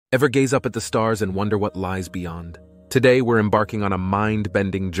Ever gaze up at the stars and wonder what lies beyond? Today, we're embarking on a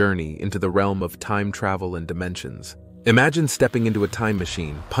mind-bending journey into the realm of time travel and dimensions. Imagine stepping into a time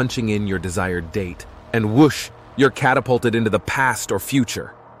machine, punching in your desired date, and whoosh, you're catapulted into the past or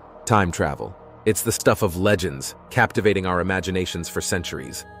future. Time travel. It's the stuff of legends, captivating our imaginations for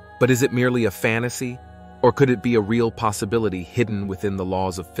centuries. But is it merely a fantasy? Or could it be a real possibility hidden within the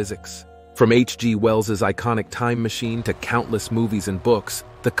laws of physics? From H.G. Wells's iconic time machine to countless movies and books,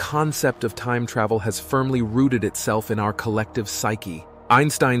 the concept of time travel has firmly rooted itself in our collective psyche.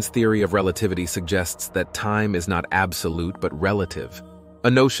 Einstein's theory of relativity suggests that time is not absolute but relative,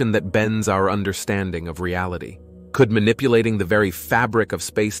 a notion that bends our understanding of reality. Could manipulating the very fabric of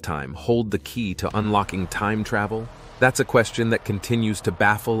space-time hold the key to unlocking time travel? That's a question that continues to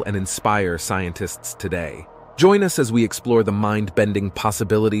baffle and inspire scientists today. Join us as we explore the mind-bending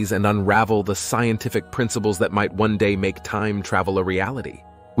possibilities and unravel the scientific principles that might one day make time travel a reality.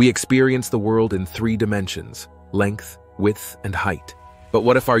 We experience the world in 3 dimensions: length, width, and height. But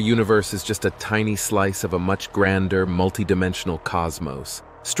what if our universe is just a tiny slice of a much grander, multidimensional cosmos?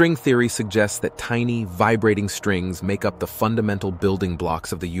 String theory suggests that tiny, vibrating strings make up the fundamental building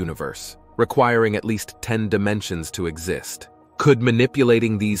blocks of the universe, requiring at least 10 dimensions to exist. Could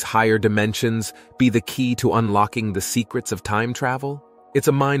manipulating these higher dimensions be the key to unlocking the secrets of time travel? It's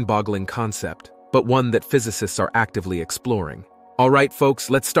a mind-boggling concept, but one that physicists are actively exploring. All right, folks,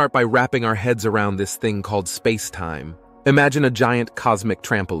 let's start by wrapping our heads around this thing called space-time. Imagine a giant cosmic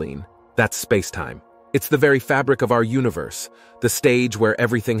trampoline. That's space-time. It's the very fabric of our universe, the stage where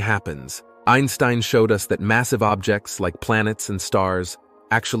everything happens. Einstein showed us that massive objects like planets and stars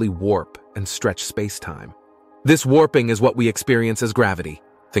actually warp and stretch space-time. This warping is what we experience as gravity.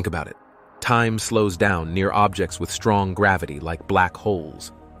 Think about it. Time slows down near objects with strong gravity, like black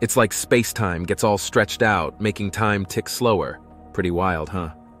holes. It's like space-time gets all stretched out, making time tick slower. Pretty wild,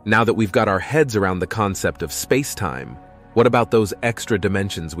 huh? Now that we've got our heads around the concept of space-time, what about those extra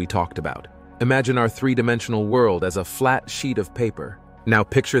dimensions we talked about? Imagine our 3-dimensional world as a flat sheet of paper. Now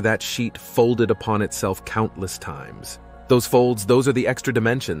picture that sheet folded upon itself countless times. Those folds, those are the extra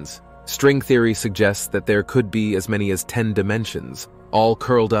dimensions. String theory suggests that there could be as many as 10 dimensions, all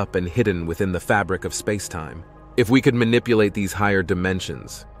curled up and hidden within the fabric of space-time. If we could manipulate these higher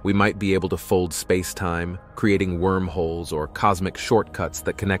dimensions, we might be able to fold space-time, creating wormholes or cosmic shortcuts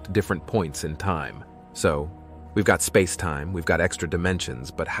that connect different points in time. So, we've got space-time, we've got extra dimensions,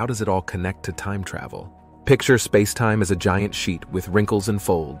 but how does it all connect to time travel? Picture space-time as a giant sheet with wrinkles and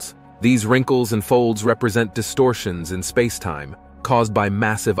folds. These wrinkles and folds represent distortions in space-time, caused by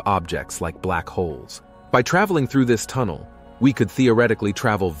massive objects like black holes. By traveling through this tunnel, we could theoretically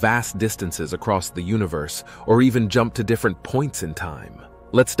travel vast distances across the universe, or even jump to different points in time.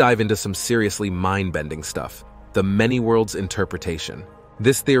 Let's dive into some seriously mind-bending stuff: the many worlds interpretation.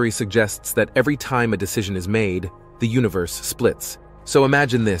 This theory suggests that every time a decision is made, the universe splits. So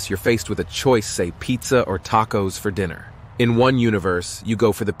imagine this: you're faced with a choice, say pizza or tacos for dinner. In one universe, you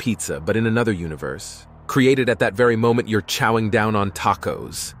go for the pizza, but in another universe, created at that very moment, you're chowing down on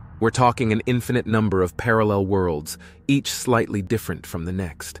tacos. We're talking an infinite number of parallel worlds, each slightly different from the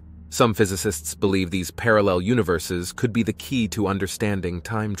next. Some physicists believe these parallel universes could be the key to understanding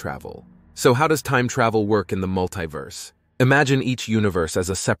time travel. So how does time travel work in the multiverse? Imagine each universe as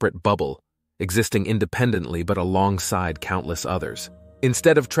a separate bubble, existing independently but alongside countless others.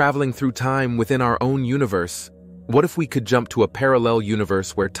 Instead of traveling through time within our own universe, what if we could jump to a parallel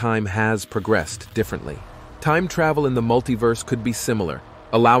universe where time has progressed differently? Time travel in the multiverse could be similar,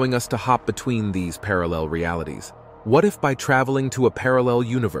 allowing us to hop between these parallel realities. What if by traveling to a parallel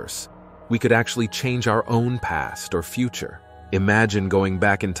universe, we could actually change our own past or future? Imagine going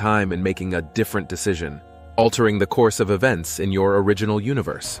back in time and making a different decision, altering the course of events in your original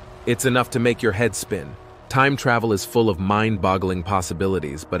universe. It's enough to make your head spin. Time travel is full of mind-boggling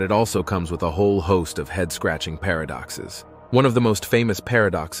possibilities, but it also comes with a whole host of head-scratching paradoxes. One of the most famous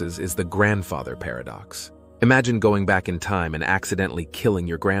paradoxes is the grandfather paradox. Imagine going back in time and accidentally killing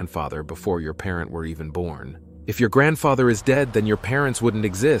your grandfather before your parent were even born. If your grandfather is dead, then your parents wouldn't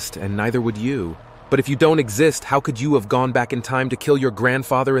exist, and neither would you. But if you don't exist, how could you have gone back in time to kill your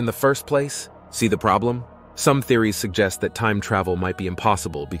grandfather in the first place? See the problem? Some theories suggest that time travel might be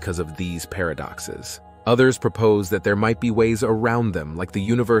impossible because of these paradoxes. Others propose that there might be ways around them, like the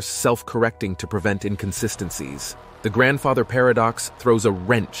universe self-correcting to prevent inconsistencies. The grandfather paradox throws a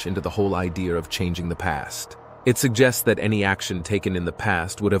wrench into the whole idea of changing the past. It suggests that any action taken in the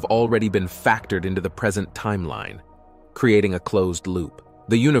past would have already been factored into the present timeline, creating a closed loop.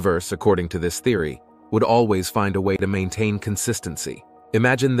 The universe, according to this theory, would always find a way to maintain consistency.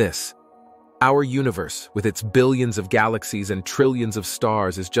 Imagine this: Our universe, with its billions of galaxies and trillions of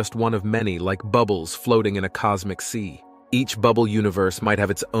stars, is just one of many, like bubbles floating in a cosmic sea. Each bubble universe might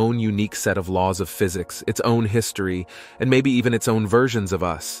have its own unique set of laws of physics, its own history, and maybe even its own versions of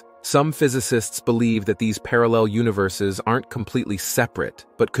us. Some physicists believe that these parallel universes aren't completely separate,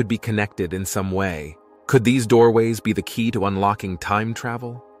 but could be connected in some way. Could these doorways be the key to unlocking time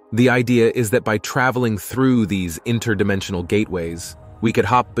travel? The idea is that by traveling through these interdimensional gateways, we could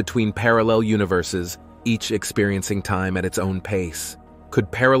hop between parallel universes, each experiencing time at its own pace.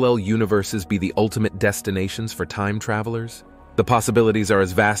 Could parallel universes be the ultimate destinations for time travelers? The possibilities are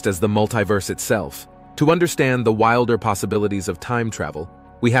as vast as the multiverse itself. To understand the wilder possibilities of time travel,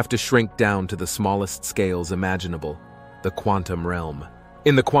 we have to shrink down to the smallest scales imaginable, the quantum realm.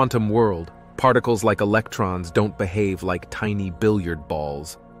 In the quantum world, particles like electrons don't behave like tiny billiard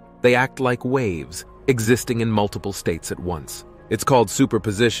balls. They act like waves, existing in multiple states at once. It's called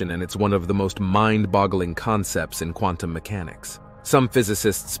superposition, and it's one of the most mind-boggling concepts in quantum mechanics. Some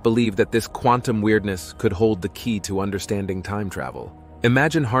physicists believe that this quantum weirdness could hold the key to understanding time travel.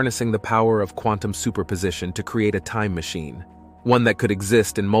 Imagine harnessing the power of quantum superposition to create a time machine, one that could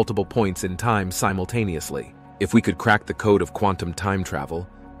exist in multiple points in time simultaneously. If we could crack the code of quantum time travel,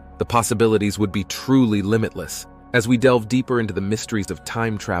 the possibilities would be truly limitless. As we delve deeper into the mysteries of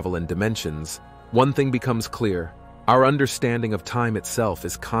time travel and dimensions, one thing becomes clear. Our understanding of time itself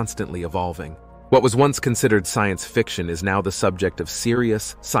is constantly evolving. What was once considered science fiction is now the subject of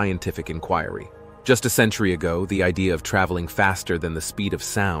serious scientific inquiry. Just a century ago, the idea of traveling faster than the speed of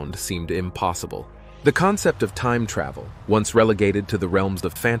sound seemed impossible. The concept of time travel, once relegated to the realms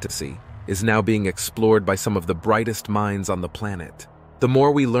of fantasy, is now being explored by some of the brightest minds on the planet. The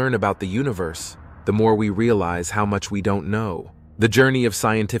more we learn about the universe, the more we realize how much we don't know. The journey of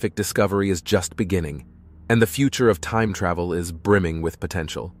scientific discovery is just beginning, and the future of time travel is brimming with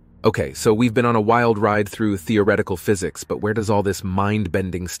potential. Okay, so we've been on a wild ride through theoretical physics, but where does all this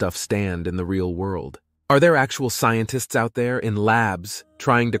mind-bending stuff stand in the real world? Are there actual scientists out there in labs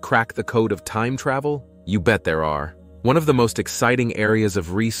trying to crack the code of time travel? You bet there are. One of the most exciting areas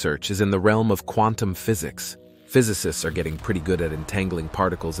of research is in the realm of quantum physics. Physicists are getting pretty good at entangling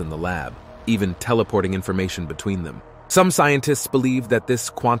particles in the lab, even teleporting information between them. Some scientists believe that this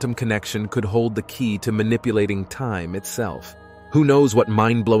quantum connection could hold the key to manipulating time itself. Who knows what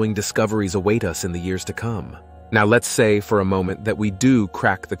mind-blowing discoveries await us in the years to come? Now let's say for a moment that we do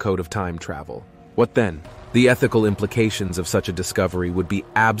crack the code of time travel. What then? The ethical implications of such a discovery would be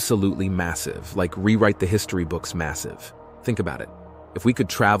absolutely massive, like rewrite the history books massive. Think about it. If we could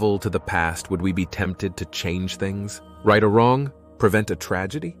travel to the past, would we be tempted to change things? Right or wrong? Prevent a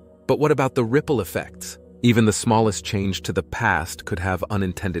tragedy? But what about the ripple effects? Even the smallest change to the past could have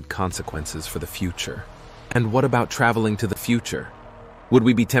unintended consequences for the future. And what about traveling to the future? Would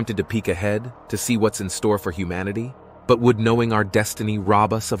we be tempted to peek ahead, to see what's in store for humanity? But would knowing our destiny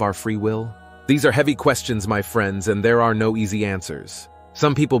rob us of our free will? These are heavy questions, my friends, and there are no easy answers.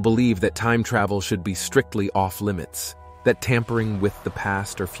 Some people believe that time travel should be strictly off-limits, that tampering with the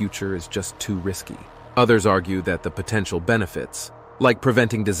past or future is just too risky. Others argue that the potential benefits, like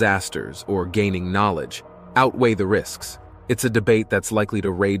preventing disasters or gaining knowledge, outweigh the risks. It's a debate that's likely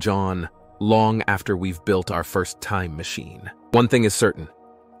to rage on long after we've built our first time machine. One thing is certain.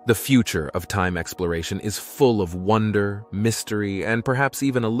 The future of time exploration is full of wonder, mystery, and perhaps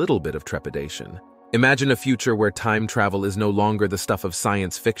even a little bit of trepidation. Imagine a future where time travel is no longer the stuff of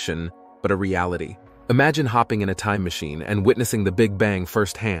science fiction, but a reality. Imagine hopping in a time machine and witnessing the Big Bang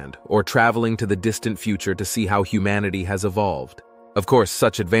firsthand, or traveling to the distant future to see how humanity has evolved. Of course,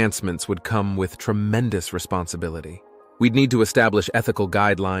 such advancements would come with tremendous responsibility. We'd need to establish ethical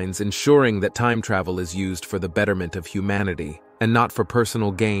guidelines ensuring that time travel is used for the betterment of humanity and not for personal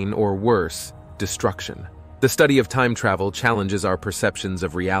gain or, worse, destruction. The study of time travel challenges our perceptions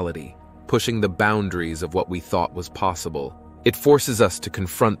of reality, pushing the boundaries of what we thought was possible. It forces us to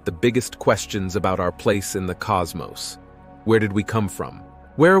confront the biggest questions about our place in the cosmos. Where did we come from?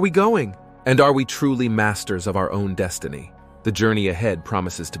 Where are we going? And are we truly masters of our own destiny? The journey ahead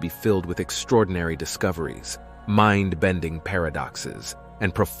promises to be filled with extraordinary discoveries, mind-bending paradoxes,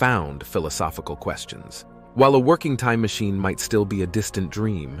 and profound philosophical questions. While a working time machine might still be a distant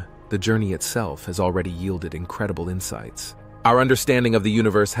dream, the journey itself has already yielded incredible insights. Our understanding of the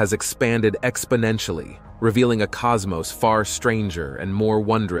universe has expanded exponentially, revealing a cosmos far stranger and more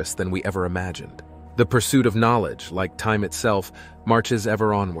wondrous than we ever imagined. The pursuit of knowledge, like time itself, marches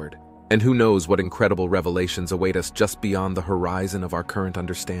ever onward. And who knows what incredible revelations await us just beyond the horizon of our current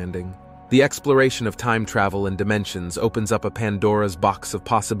understanding. The exploration of time travel and dimensions opens up a Pandora's box of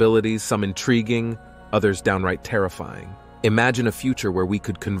possibilities, some intriguing, others downright terrifying. Imagine a future where we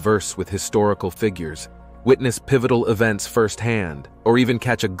could converse with historical figures, witness pivotal events firsthand, or even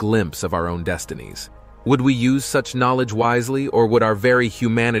catch a glimpse of our own destinies. Would we use such knowledge wisely, or would our very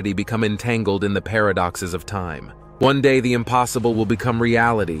humanity become entangled in the paradoxes of time? One day the impossible will become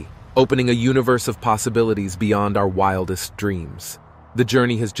reality, opening a universe of possibilities beyond our wildest dreams. The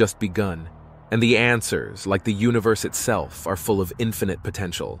journey has just begun, and the answers, like the universe itself, are full of infinite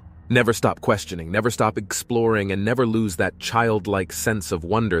potential. Never stop questioning, never stop exploring, and never lose that childlike sense of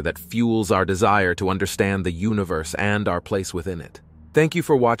wonder that fuels our desire to understand the universe and our place within it. Thank you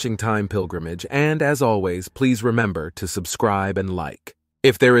for watching Time Pilgrimage, and as always, please remember to subscribe and like.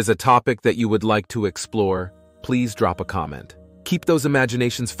 If there is a topic that you would like to explore, please drop a comment. Keep those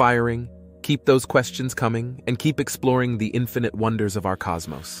imaginations firing, keep those questions coming, and keep exploring the infinite wonders of our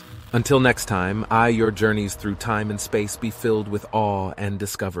cosmos. Until next time, your journeys through time and space be filled with awe and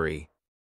discovery.